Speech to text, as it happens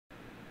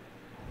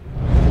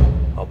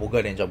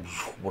nakabuga din siya.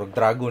 Murag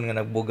dragon nga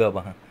nagbuga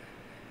ba.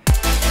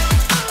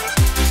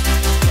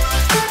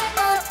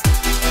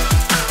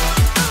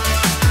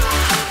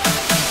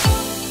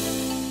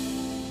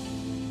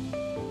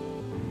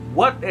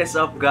 What is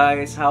up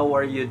guys? How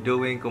are you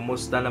doing?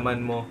 Kumusta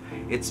naman mo?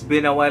 It's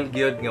been a while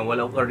gyud nga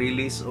wala ko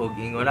ka-release og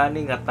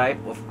ingonani nga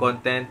type of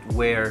content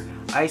where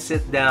I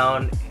sit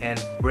down and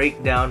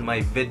break down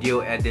my video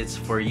edits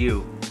for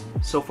you.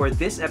 So for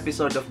this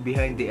episode of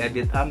Behind the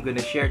Edit, I'm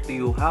gonna share to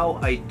you how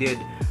I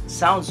did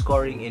sound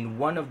scoring in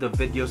one of the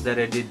videos that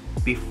I did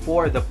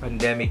before the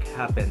pandemic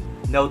happened.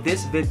 Now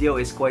this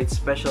video is quite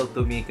special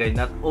to me kay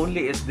not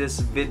only is this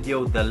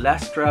video the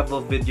last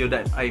travel video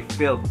that I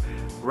filmed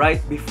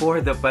right before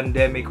the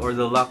pandemic or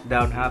the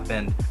lockdown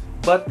happened,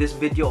 but this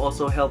video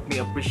also helped me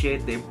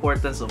appreciate the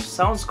importance of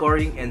sound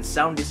scoring and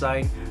sound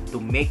design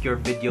to make your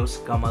videos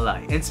come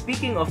alive. And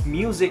speaking of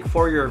music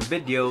for your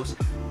videos,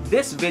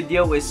 this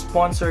video is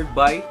sponsored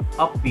by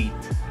Uppbeat.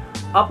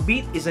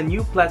 Uppbeat is a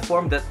new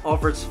platform that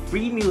offers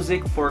free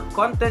music for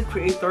content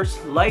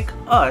creators like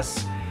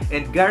us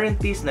and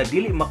guarantees na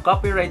dili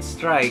ma-copyright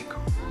strike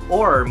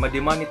or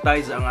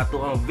ma-demonetize ang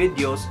ato ang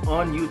videos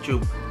on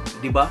YouTube.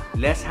 Diba?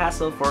 Less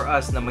hassle for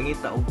us na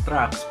mangita og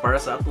tracks para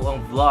sa ato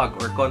ang vlog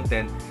or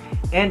content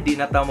and di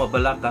na ta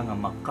mabalaka nga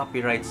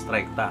ma-copyright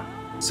strike ta.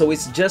 So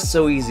it's just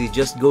so easy.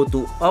 Just go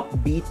to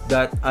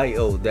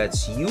uppbeat.io.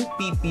 That's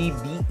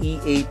uppbeat.io.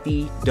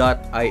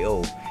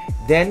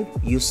 Then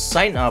you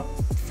sign up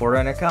for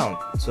an account.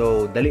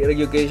 So dali ra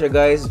gyud kayo siya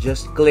guys.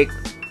 Just click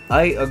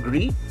I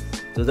agree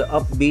to the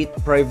Uppbeat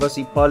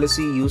privacy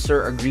policy,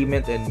 user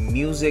agreement, and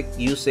music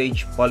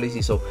usage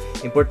policy. So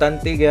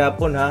importante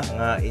gyapon ha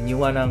nga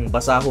inyuha ng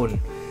basahon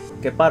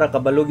kay para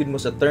kabalugid mo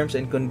sa terms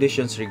and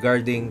conditions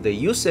regarding the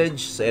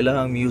usage sa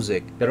ilahang music.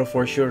 Pero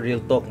for sure,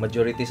 real talk,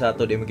 majority sa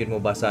ato di magid mo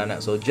basa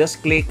na. So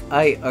just click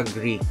I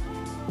agree.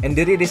 And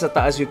diri sa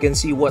taas you can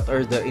see what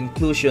are the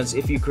inclusions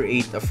if you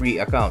create a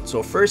free account.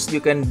 So first, you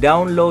can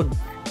download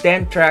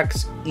 10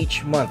 tracks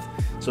each month.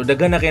 So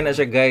daghan na kay na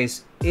siya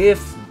guys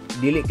if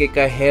dili kay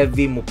ka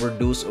heavy mo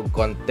produce og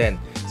content.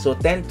 So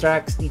 10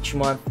 tracks each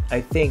month I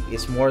think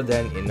is more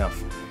than enough.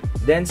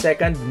 Then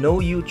second,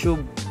 no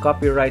YouTube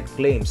copyright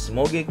claims.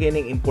 Mo gyud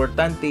kining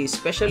importante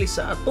especially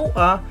sa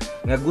atoa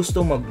nga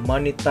gusto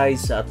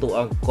mag-monetize sa ato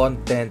ang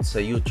content sa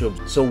YouTube.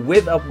 So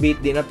with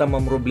Uppbeat di na ta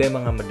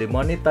problema nga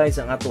ma-demonetize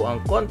ang ato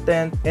ang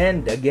content,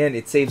 and again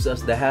it saves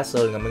us the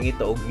hassle nga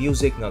mangita og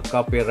music nga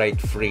copyright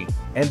free.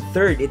 And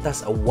third, it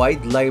has a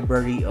wide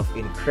library of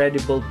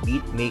incredible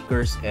beat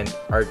makers and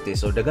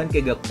artists. So daghan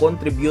kay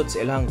ga-contribute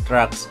sa ilang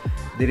tracks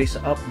diri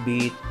sa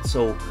Uppbeat.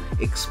 So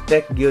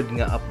expect gyud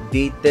nga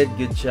updated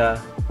gyud siya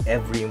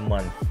every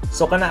month.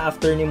 So kana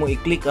after nimo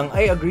i-click ang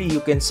I agree, you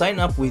can sign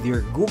up with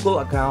your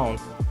Google account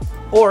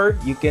or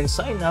you can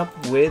sign up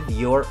with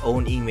your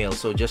own email.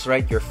 So just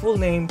write your full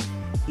name,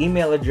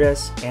 email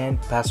address, and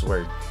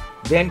password.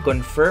 Then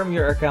confirm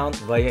your account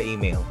via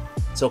email.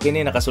 So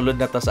kini nakasulod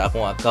na ta sa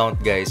akong account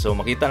guys. So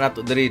makita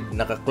nato diri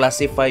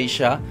naka-classify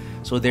siya.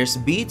 So there's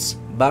beats,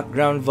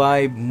 background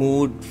vibe,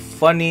 mood,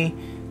 funny,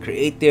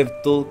 creative,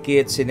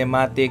 toolkit,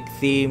 cinematic,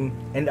 theme,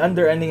 and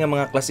under ani nga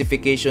mga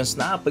classifications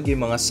na pag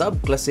yung mga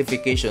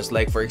sub-classifications,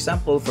 like for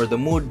example for the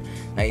mood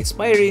na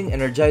inspiring,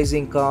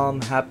 energizing, calm,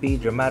 happy,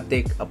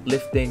 dramatic,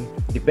 uplifting,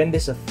 depende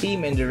sa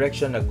theme and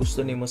direction na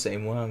gusto nimo sa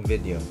imuhang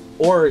video.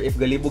 Or if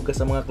galibog ka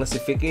sa mga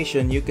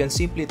classification, you can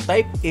simply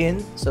type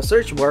in sa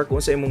search bar kung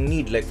sa imong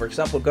need. Like for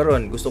example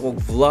karon gusto ko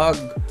vlog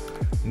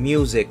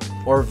music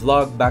or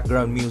vlog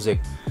background music.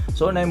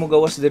 So na mo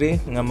gawas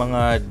diri nga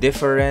mga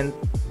different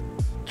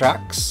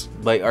tracks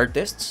by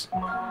artists.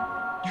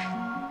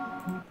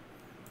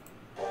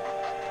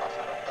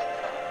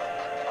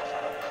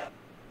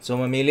 So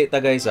mamili ta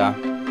guys ha.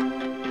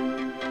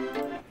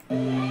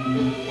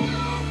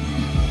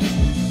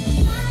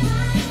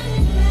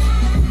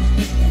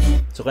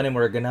 So kani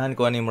murag ganahan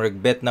ko ani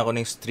murag bet na ko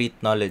ning street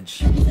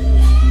knowledge.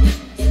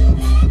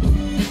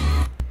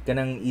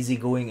 Kanang easy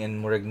going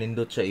and murag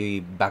nindot siya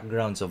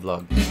i-background sa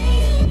vlog.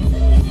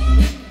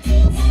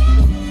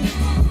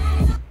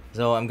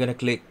 So I'm gonna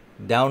click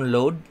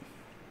download.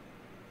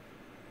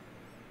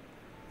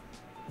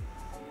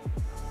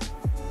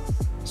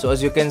 So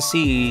as you can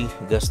see,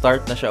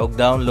 start na siya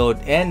og download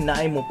and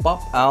naay mo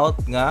pop out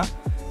nga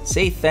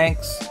say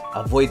thanks,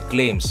 avoid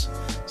claims.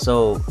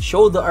 So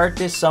show the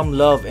artist some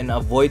love and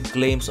avoid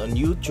claims on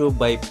YouTube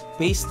by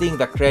pasting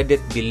the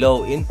credit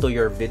below into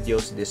your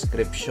video's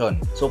description.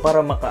 So para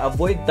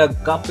maka-avoid tag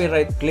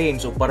copyright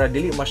claims o para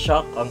dili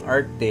ma-shock ang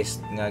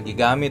artist nga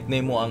gigamit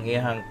nimo ang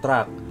iyang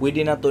track,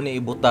 pwede na to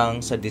ni ibutang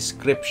sa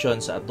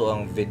description sa ato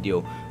ang video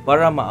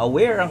para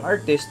ma-aware ang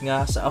artist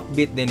nga sa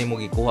Uppbeat din nimo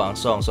gikuha ang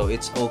song. So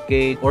it's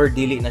okay or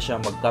dili na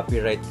siya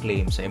mag-copyright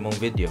claim sa imong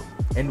video.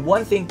 And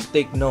one thing to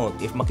take note,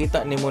 if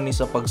makita nimo ni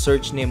sa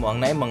pag-search nimo ang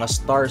naay mga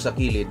star sa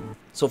kilid.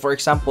 So for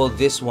example,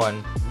 this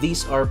one,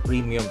 these are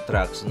premium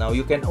tracks. Now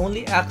you can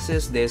only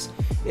access this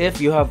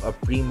if you have a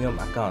premium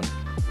account.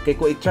 Kay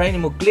ko i-try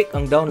nimo click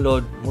ang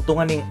download,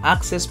 mutungan ning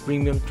access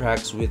premium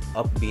tracks with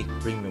Uppbeat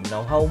Premium.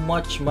 Now, how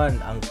much man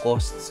ang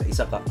cost sa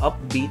isa ka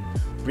Uppbeat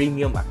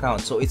Premium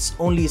account? So, it's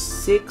only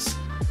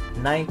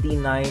 $6.99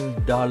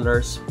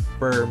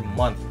 per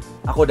month.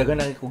 Ako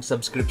dagan na kong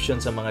subscription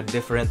sa mga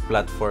different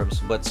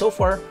platforms, but so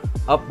far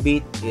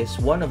Uppbeat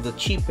is one of the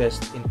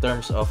cheapest in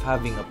terms of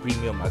having a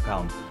premium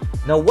account.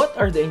 Now, what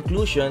are the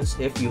inclusions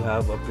if you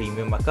have a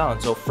premium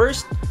account? So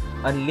first,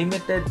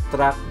 unlimited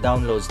track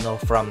downloads. Now,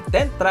 from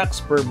 10 tracks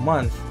per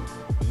month,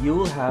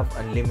 you'll have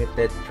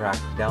unlimited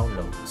track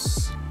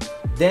downloads.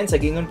 Then,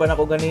 sa gingon pa na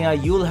ko ganiya,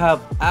 you'll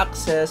have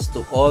access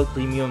to all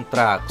premium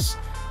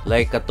tracks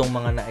like katong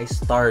mga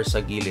na-star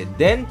sa gilid.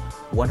 Then,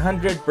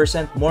 100%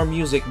 more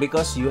music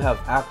because you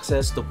have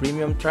access to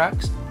premium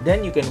tracks.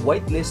 Then, you can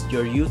whitelist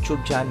your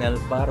YouTube channel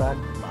para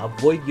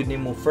ma-avoid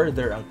yun mo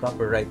further ang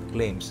copyright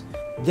claims.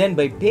 Then,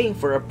 by paying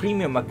for a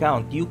premium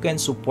account, you can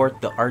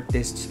support the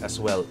artists as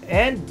well.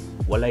 And,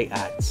 walay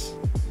ads.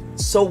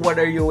 So, what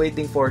are you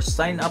waiting for?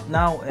 Sign up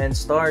now and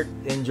start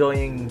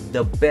enjoying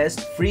the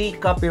best free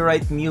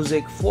copyright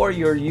music for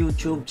your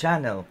YouTube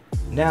channel.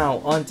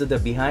 Now, on to the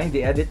behind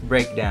the edit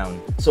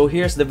breakdown. So,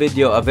 here's the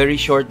video. A very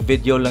short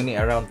video lang ni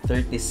around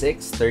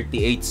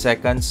 36-38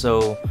 seconds.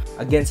 So,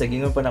 again, sa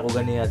gingon pa na ko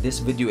ganiya, this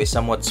video is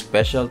somewhat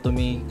special to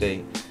me.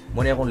 Kay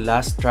muna akong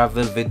last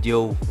travel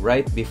video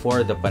right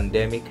before the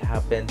pandemic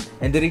happened.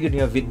 And diri gyud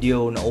nga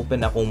video na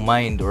open akong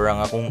mind or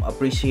ang akong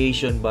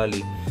appreciation bali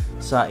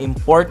sa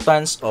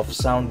importance of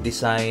sound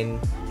design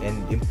and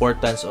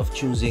importance of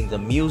choosing the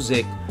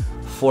music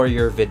for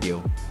your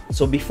video.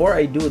 So before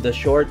I do the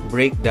short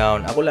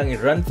breakdown, ako lang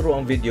i-run through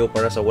ang video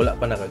para sa wala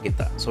pa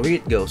nakakita. So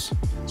here it goes.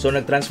 So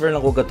nag-transfer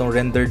lang ko katong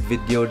rendered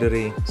video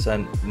diri sa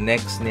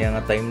next niya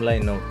nga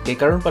timeline, no. Kay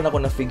karon pa na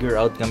ako na figure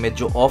out nga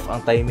medyo off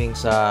ang timing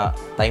sa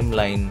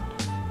timeline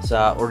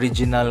sa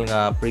original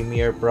nga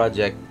Premiere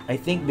project. I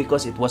think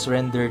because it was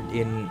rendered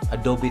in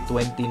Adobe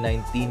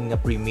 2019 nga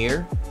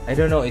Premiere. I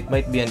don't know, it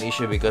might be an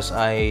issue because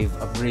I've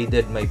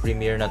upgraded my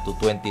Premiere na to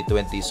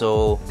 2020.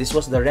 So this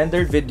was the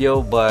rendered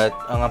video, but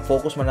ang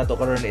focus man nato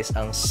karon is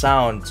ang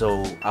sound.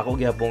 So ako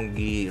gyapon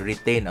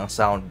gi-retain ang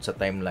sound sa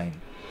timeline.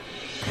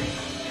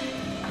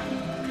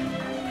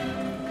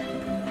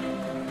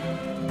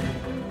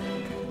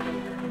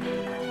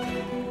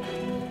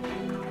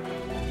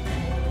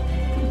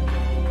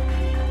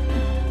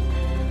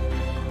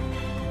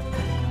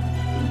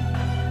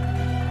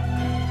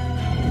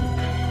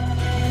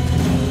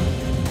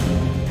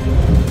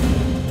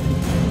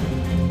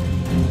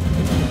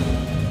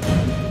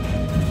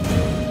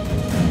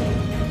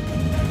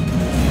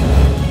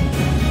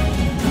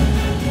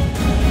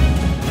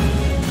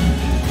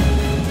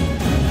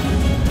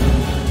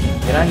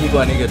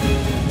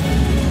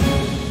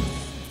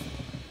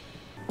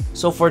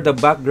 So for the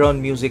background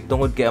music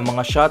tungod kay ang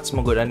mga shots mo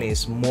gud ani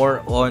is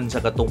more on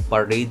sa katong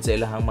parade sa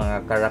ilahang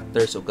mga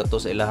characters o kato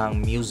sa ilahang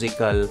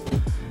musical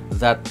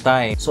that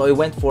time. So I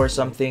went for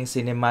something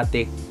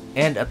cinematic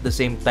and at the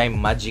same time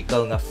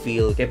magical nga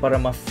feel kay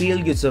para ma-feel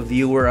gyud sa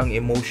viewer ang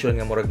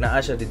emotion nga murag naa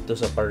siya didto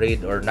sa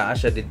parade or naa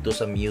siya didto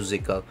sa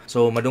musical.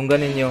 So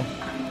madunggan ninyo,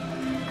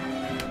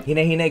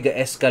 hinay-hinay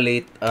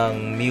ga-escalate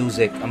ang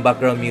music, ang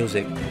background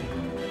music.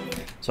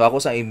 So ako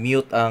sa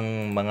i-mute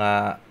ang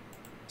mga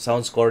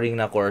sound scoring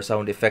na ko or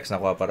sound effects na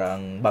ko para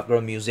ang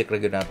background music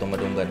ra gyud nato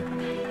madunggan.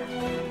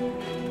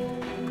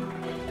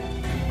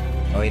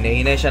 O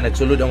hinay-hinay siya,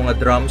 nagsulod ang mga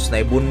drums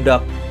na ibundak.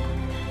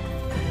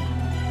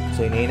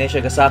 So hinay-hinay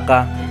siya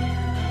gasaka.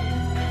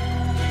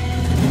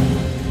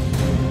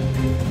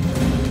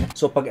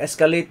 So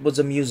pag-escalate pod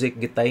sa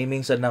music,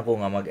 gi-timing sad nako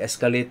nga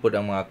mag-escalate pod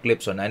ang mga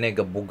clips. So nanay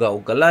gabuga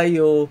og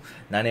kalayo,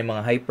 nanay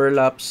mga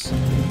hyperlapse.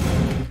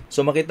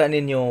 So makita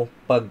ninyo,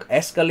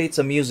 pag-escalate sa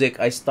music,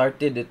 I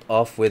started it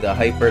off with a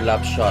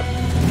hyperlapse shot.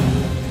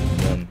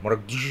 Yun,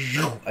 murag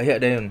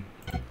aya dayon.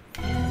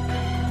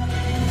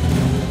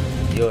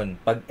 Yun,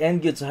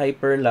 pag-end yun sa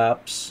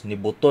hyperlapse,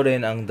 nibuto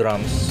rin ang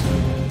drums.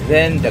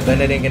 Then,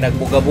 dagan na rin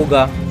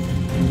kinagbuga-buga.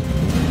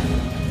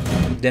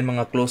 Then,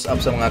 mga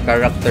close-up sa mga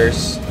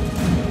characters.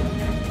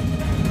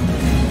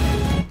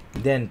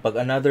 Then, pag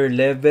another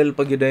level,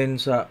 pag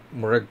yun sa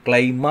murag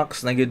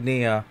climax na yun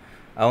niya,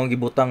 ang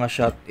gibutang nga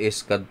shot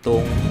is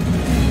kadtong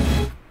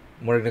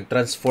murag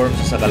nag-transform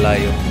sa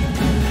kalayo.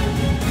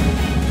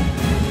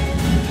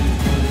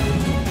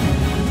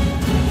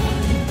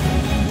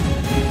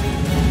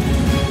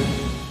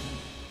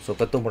 So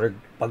kadtong murag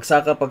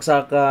pagsaka,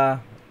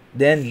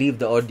 then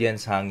leave the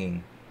audience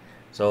hanging.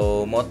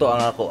 So mo to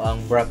ang ako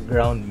ang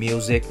background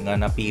music nga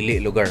napili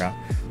lugar ha.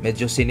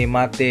 Medyo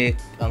cinematic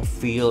ang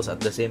feels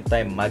at the same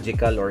time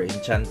magical or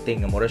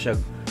enchanting nga mura siya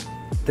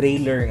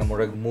trailer nga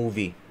murag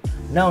movie.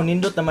 Now,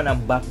 nindot naman ang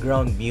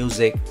background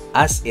music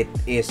as it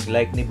is.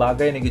 Like,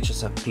 nibagay na gid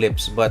siya sa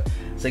clips. But,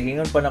 sa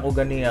gingon pa na ko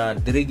ganiya,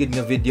 diri gid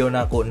nga video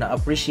na ako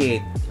na-appreciate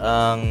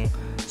ang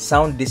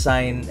sound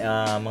design,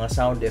 mga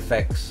sound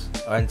effects,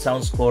 and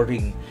sound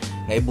scoring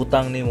nga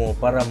ibutang nimo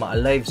para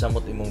ma-alive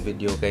samot imong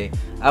video. Kay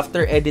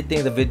after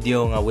editing the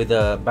video nga with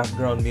the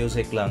background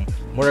music lang,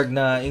 murag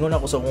na ingon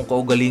ako sa akong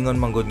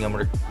kaugalingon man gud nga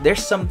murag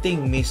there's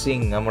something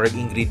missing nga murag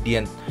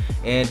ingredient.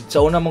 And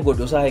sa una man gud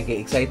usahay kay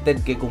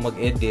excited kay ko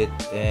mag-edit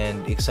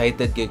and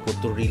excited kay ko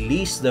to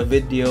release the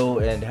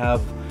video and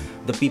have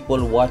the people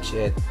watch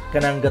it.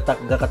 Kanang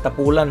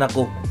gakatapulan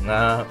ako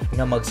nga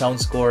mag sound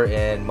score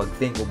and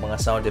mag-think og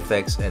mga sound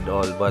effects and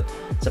all. But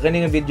sa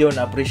kaning video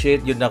na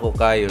appreciate yun nako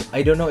kayo.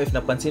 I don't know if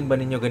napansin ba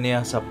ninyo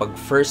ganiya sa pag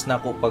first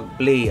nako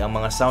pag-play ang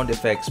mga sound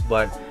effects,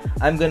 but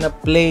I'm gonna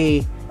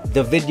play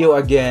the video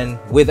again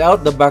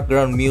without the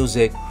background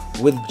music,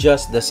 with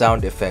just the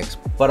sound effects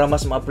para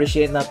mas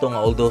ma-appreciate nato nga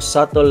although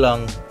subtle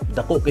lang,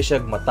 dako kay siya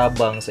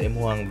matabang sa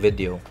imuhang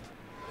video.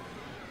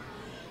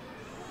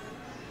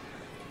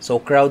 So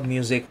crowd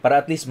music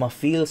para at least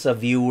ma-feel sa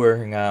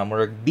viewer nga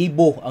murag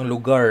bibo ang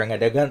lugar, nga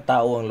daghan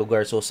tao ang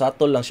lugar. So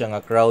subtle lang siya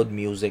nga crowd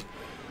music,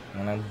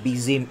 nga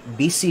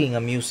busy nga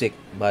music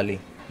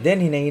bali.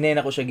 Then hinahinay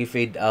na ko siya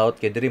gi-fade out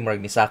kay diri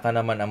murag nisaka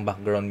naman ang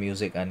background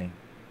music ani.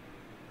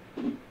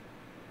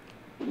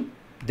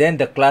 Then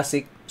the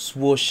classic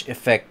swoosh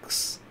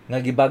effects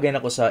nga gibagay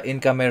nako sa in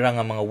camera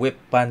nga mga whip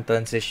pan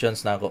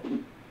transitions nako.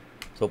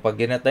 So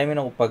pag ginatime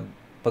nako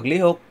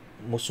paglihok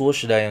mo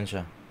swoosh dayon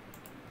siya.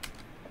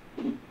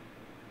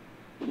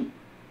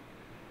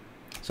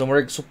 So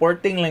murag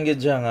supporting lang gyud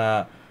siya nga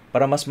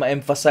para mas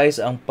ma-emphasize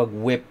ang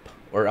pag-whip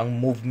or ang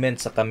movement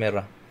sa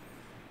camera.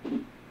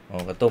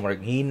 Oh, kato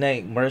murag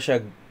hinay, murag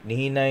siya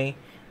nihinay,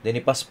 then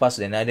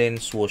ipaspas then ada yung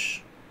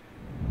swoosh.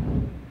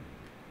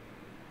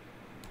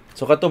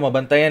 So kato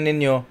mabantayan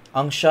ninyo,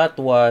 ang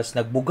shot was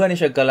nagbuga ni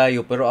siya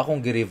kalayo pero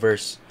akong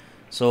gi-reverse.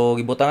 So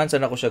gibutangan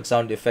sa nako siya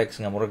sound effects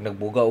nga murag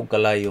nagbuga og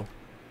kalayo.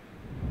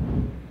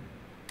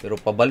 Pero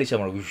pabalik siya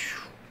murag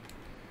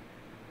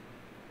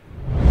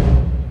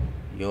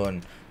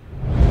yun.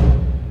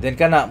 Then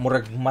kana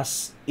murag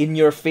mas in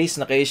your face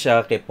na kay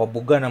siya kay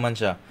pabuga naman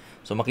siya.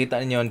 So makita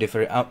ninyo ang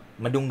difference,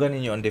 madunggan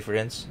ninyo ang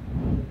difference.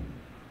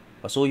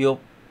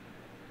 Pasuyop.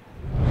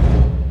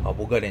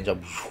 Pabuga din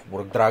siya.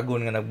 Murag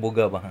dragon nga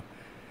nagbuga ba.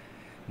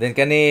 Then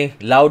kani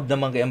loud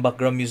naman kay ang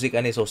background music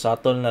ani, so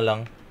subtle na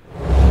lang.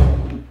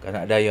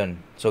 Kana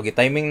dayon. So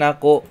gi-timing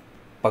nako.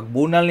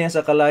 Pagbunal niya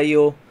sa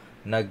kalayo,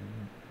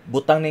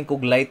 nagbutang ning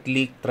kog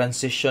lightly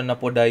transition na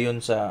po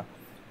dayon sa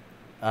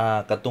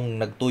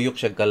katong nagtuyok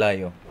siya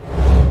kalayo.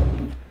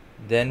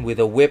 Then with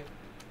a whip,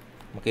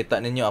 makita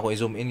ninyo ako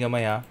i-zoom in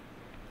gamay ha.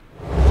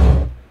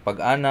 Pag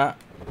ana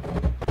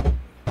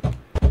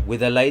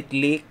with a light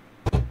leak,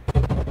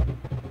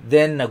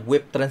 then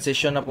nag-whip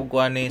transition na pug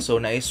kuani, so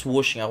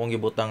na-swoosh nga akong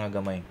gibutang nga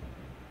gamay.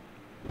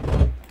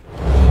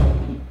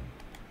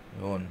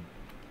 Yun.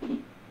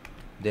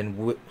 Then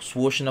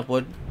swoosh na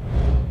pod.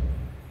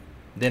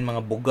 Then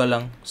mga buga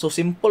lang. So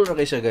simple ra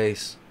kay siya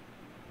guys.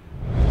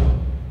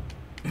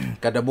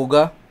 Kada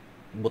buga,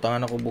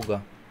 butangan ako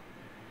buga.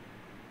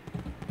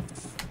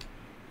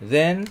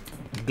 Then,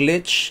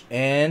 glitch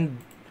and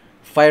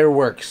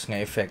fireworks nga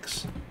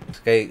effects.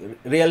 Kay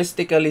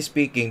realistically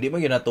speaking, di mo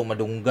yun nato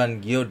madunggan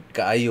gyud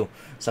kaayo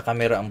sa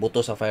camera ang buto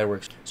sa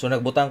fireworks. So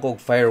nagbutang ko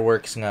og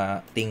fireworks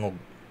nga tingog.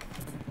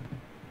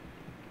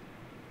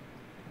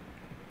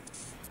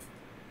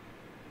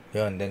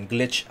 Yun, then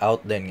glitch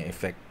out then nga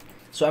effect.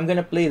 So I'm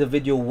gonna play the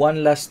video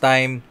one last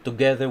time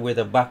together with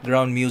the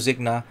background music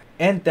na,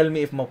 and tell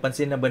me if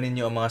mapansin na ba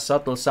ninyo ang mga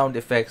subtle sound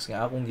effects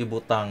nga akong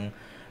gibutang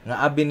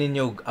nga abi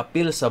ninyo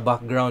appeal sa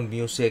background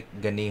music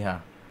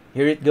ganiha.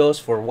 Here it goes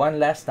for one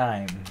last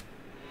time.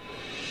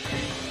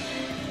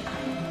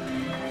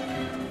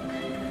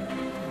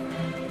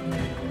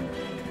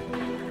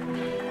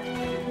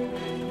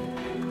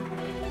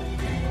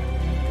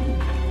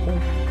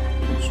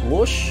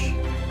 Swoosh.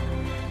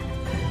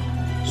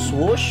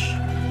 Swoosh.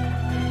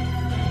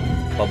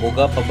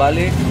 Pabuga,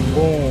 pabalik.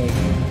 Boom.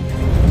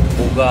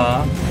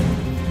 Buga.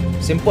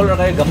 Simple ra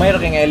kayo. Gamay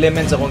ra kayo nga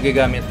elements akong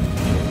gigamit.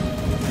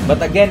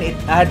 But again, it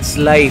adds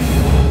life.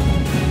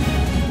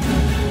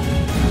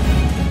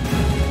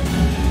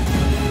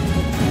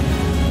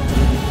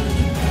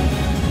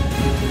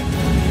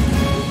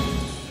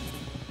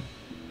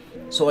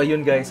 So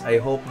ayun guys, I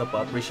hope na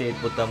pa-appreciate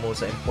po mo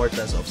sa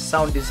importance of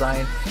sound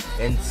design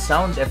and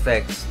sound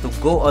effects to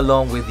go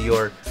along with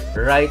your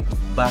right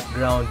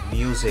background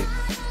music.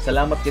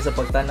 Salamat kayo sa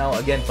pagtanaw.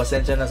 Again,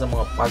 pasensya na sa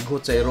mga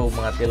paghut sa iro,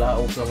 mga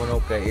tilaok sa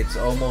manok kay it's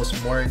almost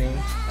morning.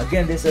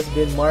 Again, this has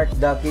been Mark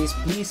Daquiz.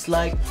 Please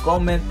like,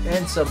 comment,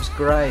 and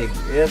subscribe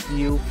if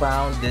you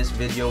found this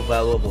video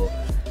valuable.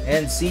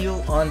 And see you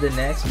on the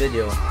next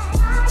video.